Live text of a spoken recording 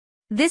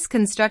This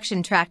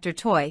construction tractor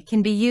toy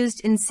can be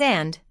used in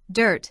sand,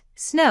 dirt,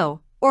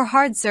 snow, or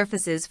hard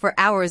surfaces for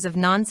hours of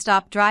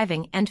non-stop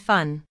driving and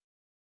fun.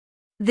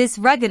 This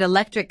rugged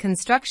electric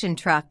construction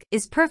truck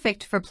is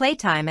perfect for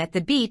playtime at the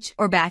beach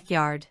or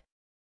backyard.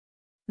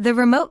 The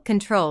remote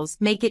controls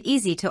make it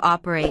easy to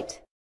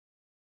operate.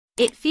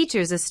 It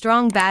features a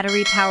strong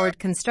battery-powered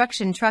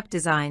construction truck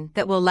design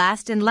that will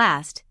last and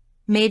last,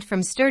 made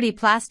from sturdy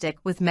plastic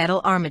with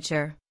metal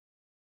armature.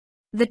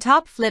 The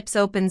top flips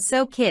open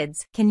so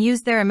kids can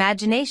use their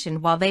imagination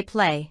while they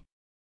play.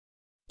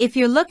 If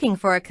you're looking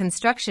for a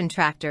construction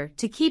tractor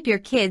to keep your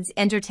kids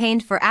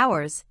entertained for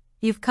hours,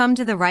 you've come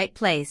to the right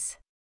place.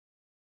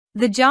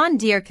 The John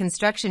Deere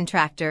construction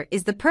tractor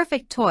is the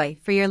perfect toy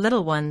for your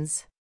little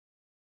ones.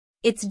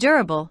 It's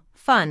durable,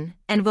 fun,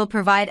 and will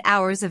provide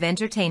hours of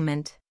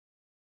entertainment.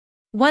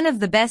 One of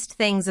the best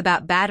things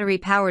about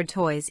battery-powered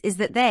toys is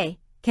that they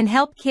can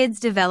help kids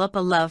develop a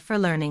love for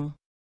learning.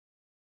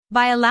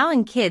 By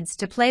allowing kids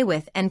to play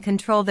with and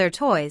control their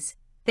toys,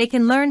 they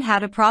can learn how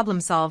to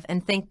problem-solve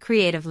and think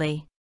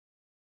creatively.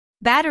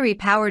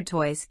 Battery-powered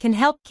toys can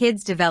help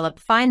kids develop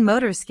fine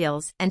motor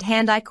skills and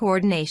hand-eye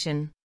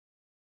coordination.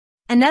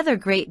 Another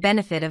great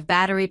benefit of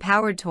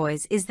battery-powered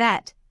toys is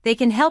that they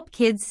can help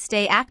kids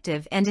stay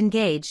active and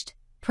engaged,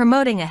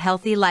 promoting a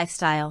healthy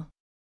lifestyle.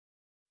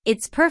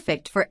 It's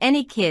perfect for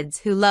any kids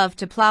who love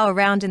to plow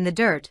around in the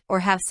dirt or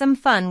have some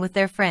fun with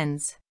their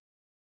friends.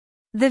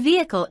 The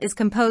vehicle is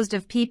composed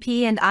of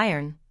PP and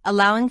iron,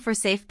 allowing for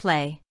safe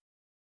play.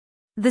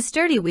 The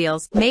sturdy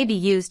wheels may be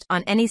used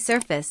on any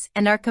surface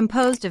and are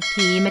composed of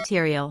PE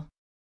material.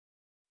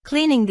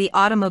 Cleaning the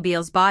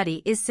automobile's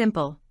body is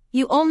simple.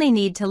 You only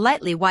need to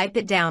lightly wipe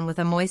it down with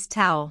a moist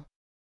towel.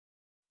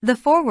 The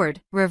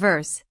forward,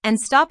 reverse, and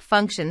stop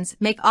functions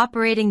make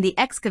operating the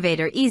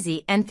excavator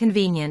easy and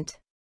convenient.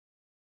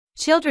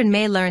 Children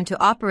may learn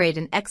to operate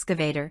an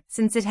excavator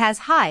since it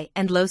has high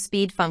and low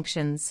speed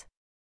functions.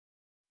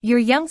 Your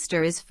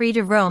youngster is free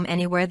to roam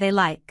anywhere they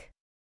like.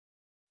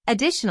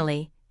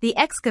 Additionally, the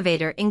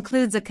excavator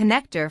includes a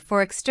connector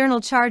for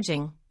external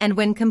charging, and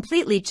when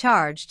completely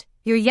charged,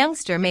 your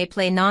youngster may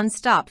play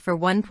non-stop for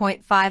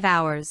 1.5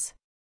 hours.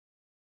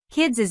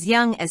 Kids as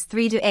young as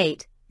 3 to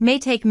 8 may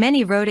take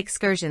many road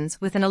excursions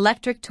with an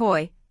electric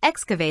toy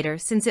excavator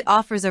since it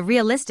offers a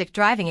realistic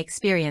driving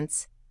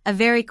experience, a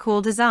very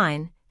cool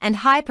design, and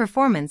high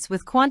performance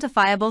with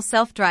quantifiable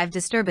self-drive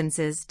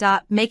disturbances,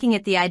 making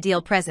it the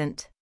ideal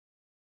present.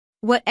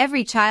 What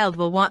every child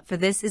will want for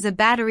this is a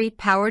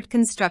battery-powered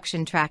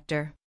construction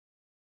tractor.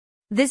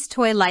 This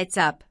toy lights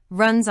up,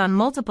 runs on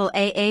multiple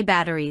AA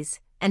batteries,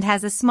 and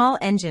has a small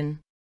engine.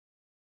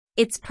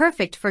 It's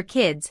perfect for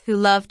kids who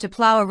love to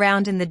plow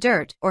around in the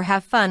dirt or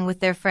have fun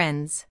with their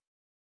friends.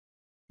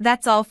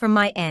 That's all from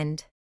my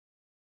end.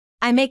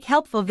 I make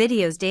helpful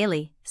videos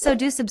daily, so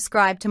do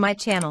subscribe to my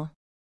channel.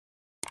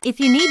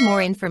 If you need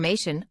more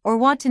information or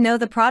want to know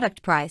the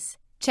product price,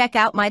 check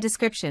out my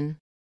description.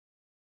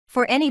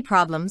 For any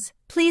problems,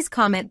 please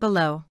comment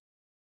below.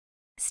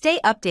 Stay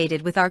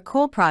updated with our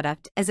cool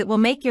product as it will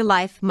make your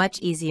life much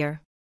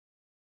easier.